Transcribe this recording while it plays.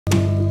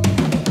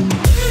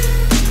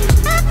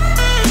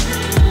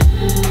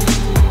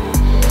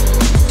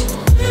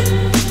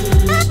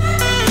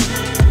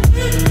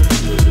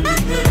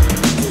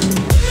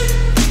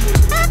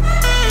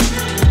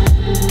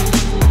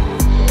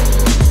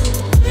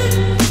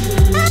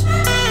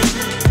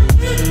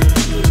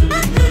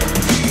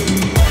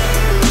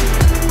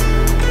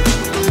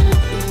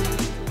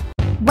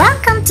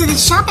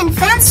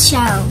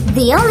show,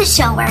 the only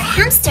show where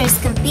hamsters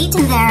compete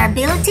in their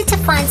ability to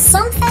find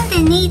something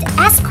they need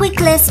as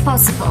quickly as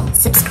possible.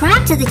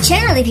 Subscribe to the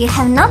channel if you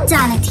have not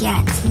done it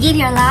yet. Give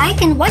your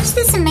like and watch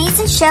this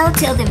amazing show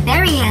till the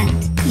very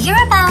end.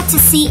 You're about to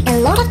see a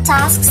lot of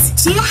tasks,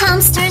 2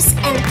 hamsters,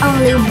 and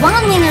only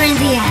one winner in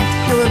the end,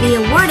 who will be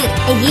awarded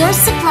a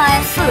year's supply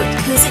of food.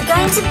 Who's it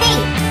going to be?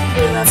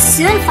 We will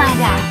soon find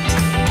out.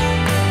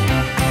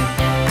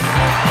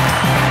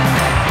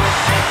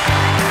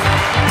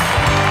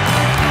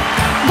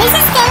 This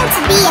is going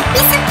to be a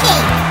piece of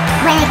cake.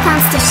 When it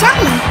comes to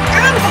shopping,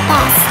 I'm the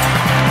best.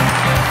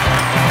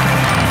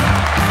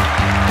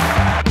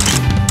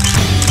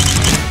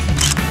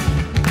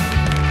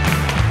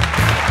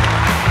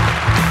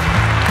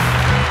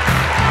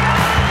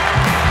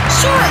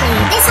 Surely,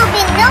 this will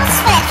be no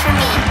sweat for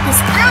me, because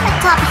I'm a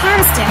top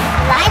hamster,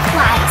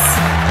 life-wise.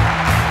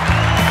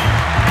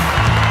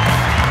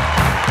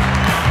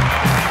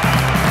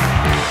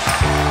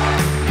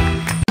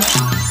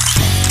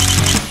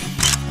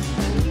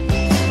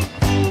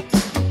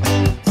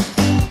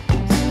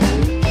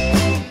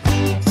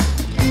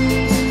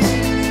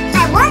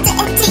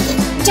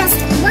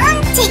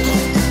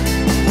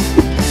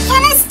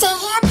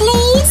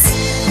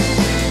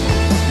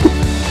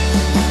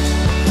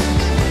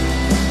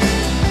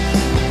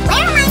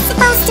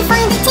 To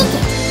find a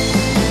ticket.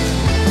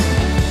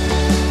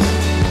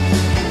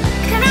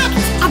 Correct,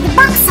 at the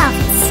box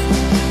office.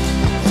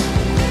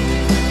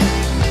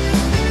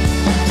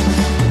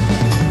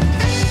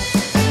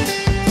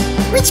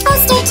 Which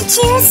poster to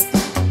choose?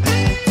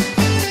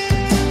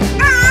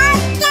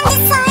 Can't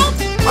decide.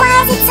 Why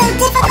is it so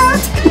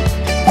difficult?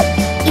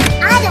 If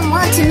I don't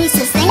want to miss a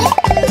thing,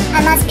 I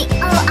must be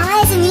all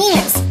eyes and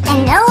ears, and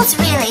nose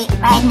really,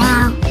 right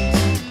now.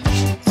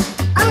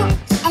 Oh,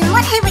 and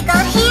what have we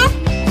got here?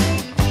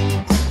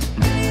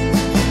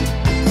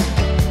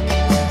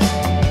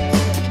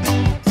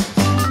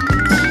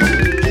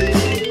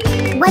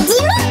 What do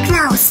you mean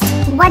closed?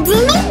 What do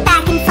you mean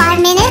back in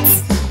 5 minutes?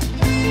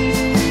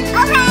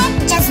 Alright,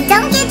 just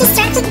don't get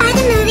distracted by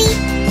the movie.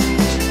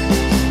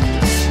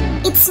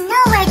 It's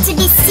nowhere to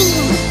be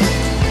seen.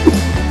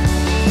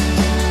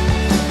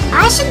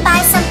 I should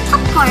buy some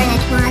popcorn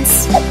at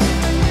once.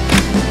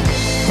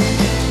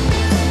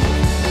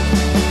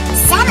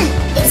 7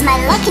 is my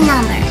lucky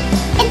number.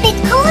 It'd be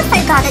cool if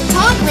I got a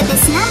tag with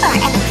this number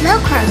at the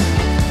cloakroom.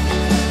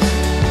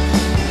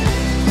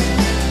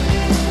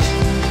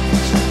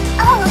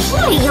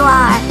 Here you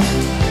are.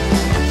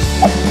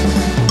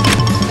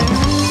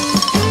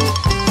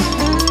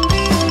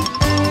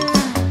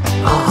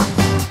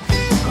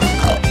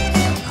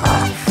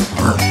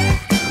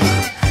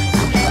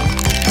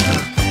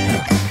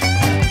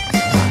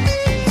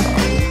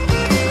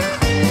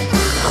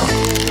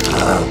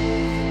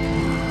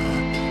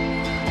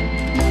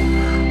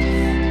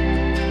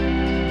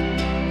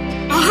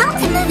 I hope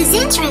the movie's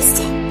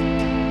interesting.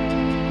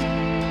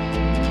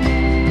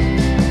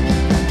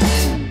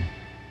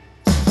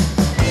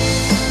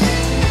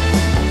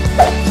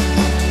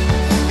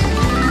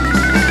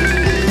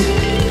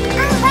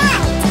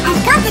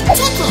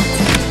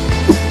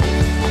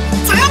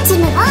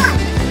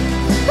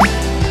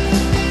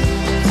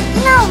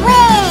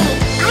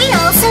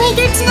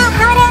 Eager to know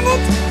how it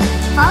ended?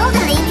 Follow the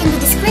link in the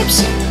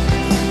description.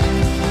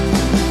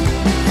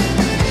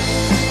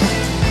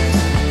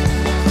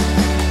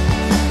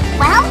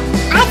 Well,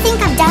 I think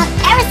I've done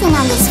everything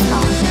on this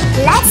floor.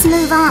 Let's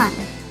move on.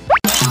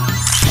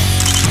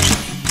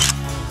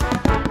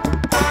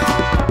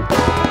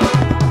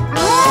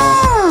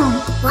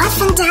 What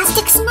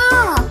fantastic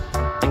smell!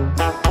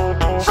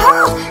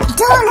 Oh,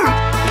 donut!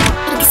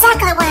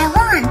 Exactly what I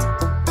want.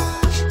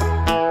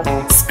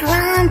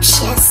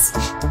 Scrumptious.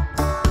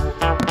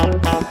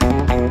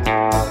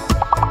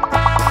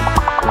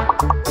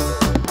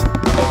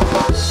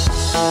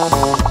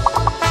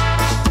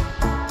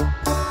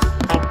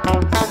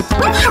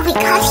 What have we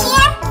got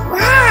here?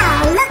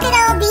 Wow, look at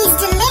all these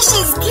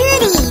delicious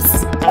goodies!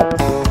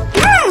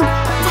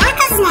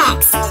 Tacos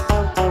next!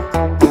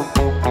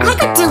 I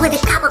could do with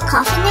a cup of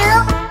coffee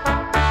now.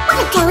 What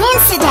a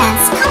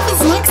coincidence!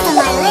 Coffee's next on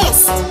my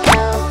list.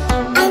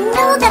 I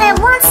know that I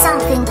want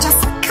something,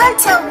 just can't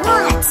tell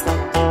what.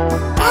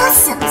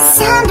 Awesome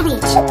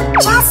sandwich!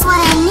 Just what I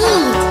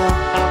need!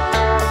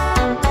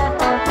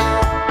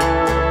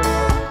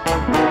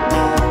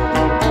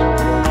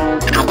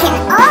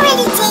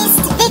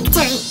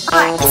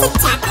 Or is it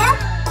taco?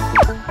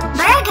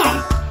 Burger!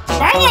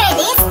 Burger it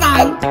is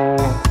then!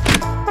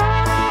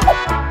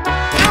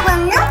 I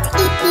will not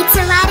eat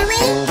pizza right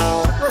away.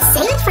 We'll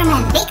save it for my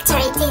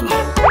victory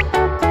dinner.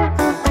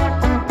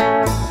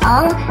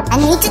 Oh, I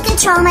need to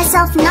control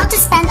myself not to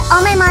spend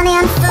all my money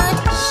on food.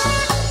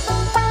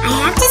 I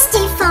have to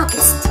stay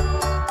focused.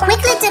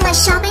 Quickly do my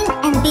shopping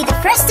and be the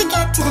first to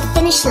get to the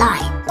finish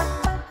line.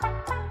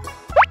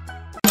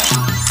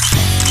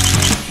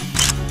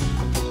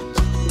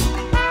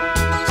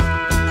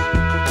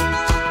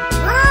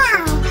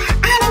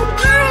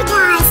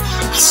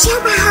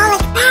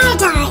 Shopaholic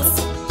paradise!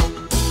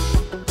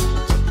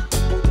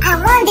 I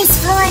want this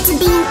floor to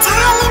be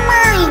entirely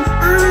mine!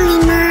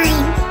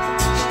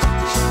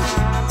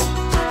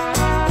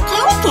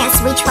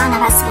 one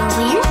of us will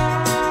win?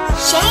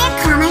 Share your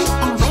comment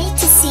and wait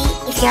to see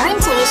if your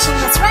intuition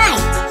was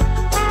right.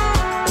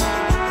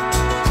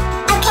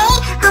 Okay,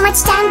 how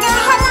much time do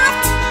I have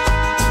left?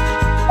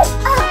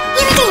 Oh,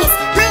 here it is,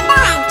 my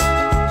bag.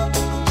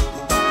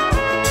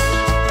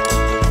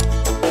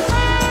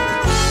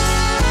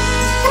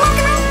 Come on,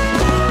 come on.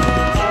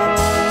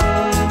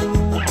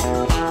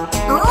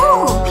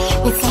 Oh,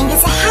 the thing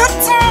is a hat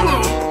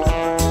turner.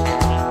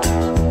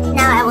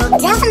 Now I will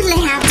definitely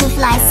have to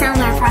fly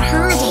somewhere for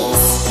holidays.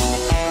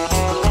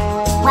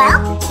 Well,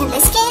 in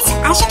this case,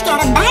 I should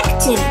get a bag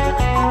too.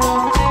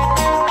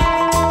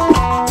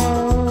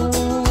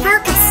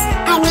 Focus,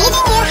 I'm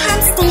meeting you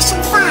Ham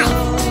Station 5.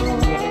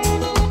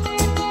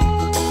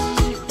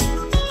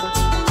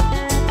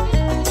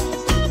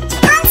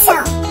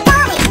 Console,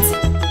 got it.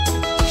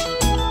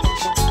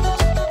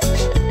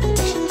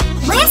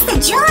 Where's the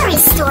jewelry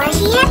store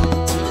here?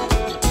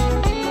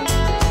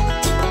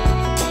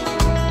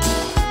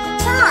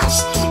 Gosh,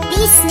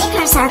 these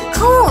sneakers are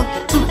cool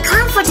and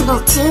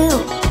comfortable too.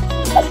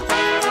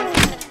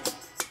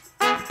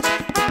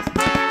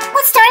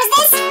 What store is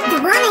this? The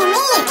one I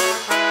need.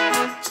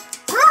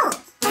 Oh,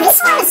 this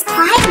one is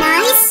quite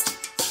nice.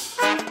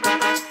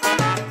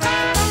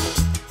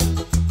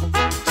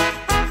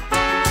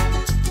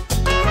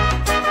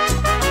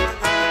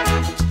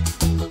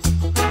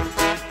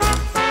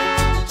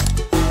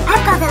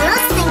 I've got the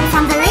last thing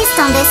from the list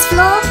on this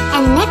floor,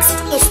 and next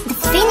is the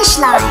finish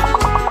line.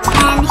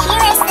 And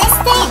here is this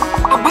thing,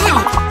 a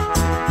bag.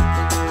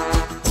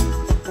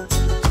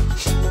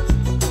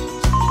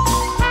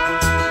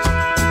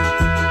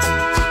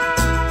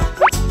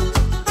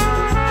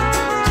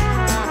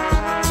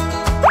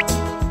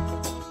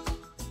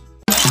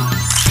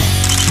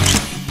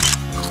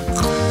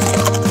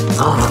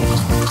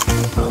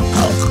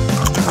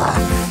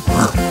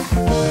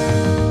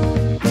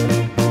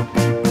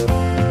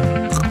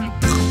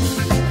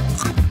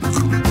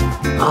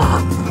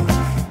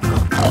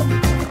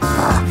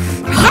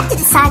 I have to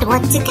decide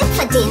what to cook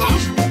for dinner.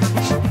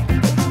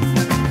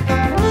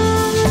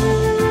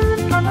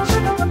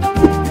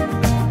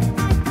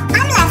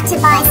 I'm left to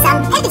buy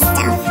some heavy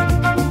stuff.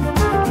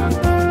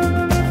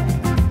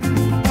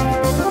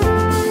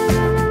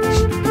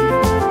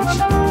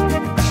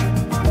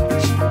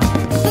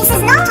 This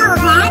is not all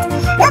that.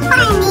 Not what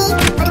I need,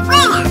 but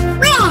where?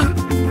 Where?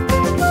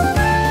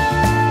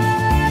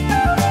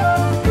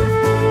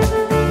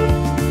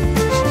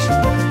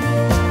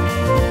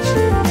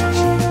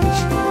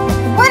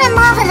 What a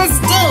marvelous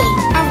day!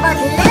 I've bought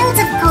loads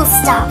of cool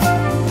stuff.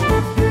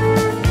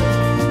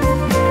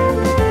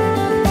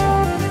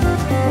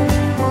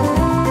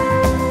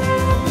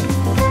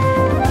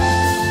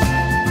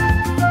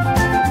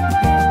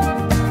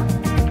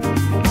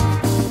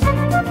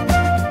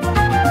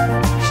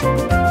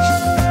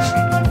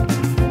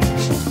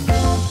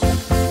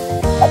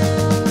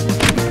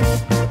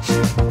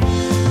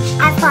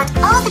 I've bought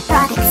all the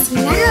products.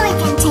 Now I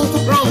can take a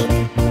break.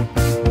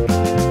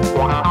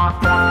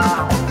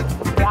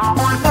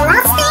 The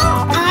last thing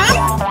and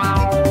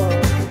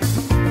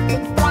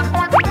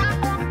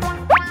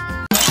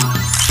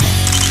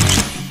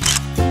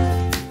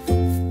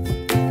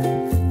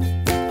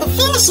the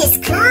finish is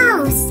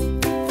closed.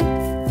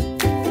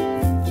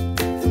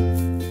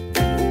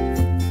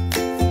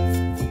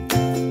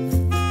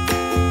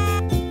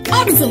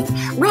 Exit!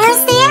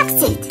 Where's the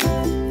exit?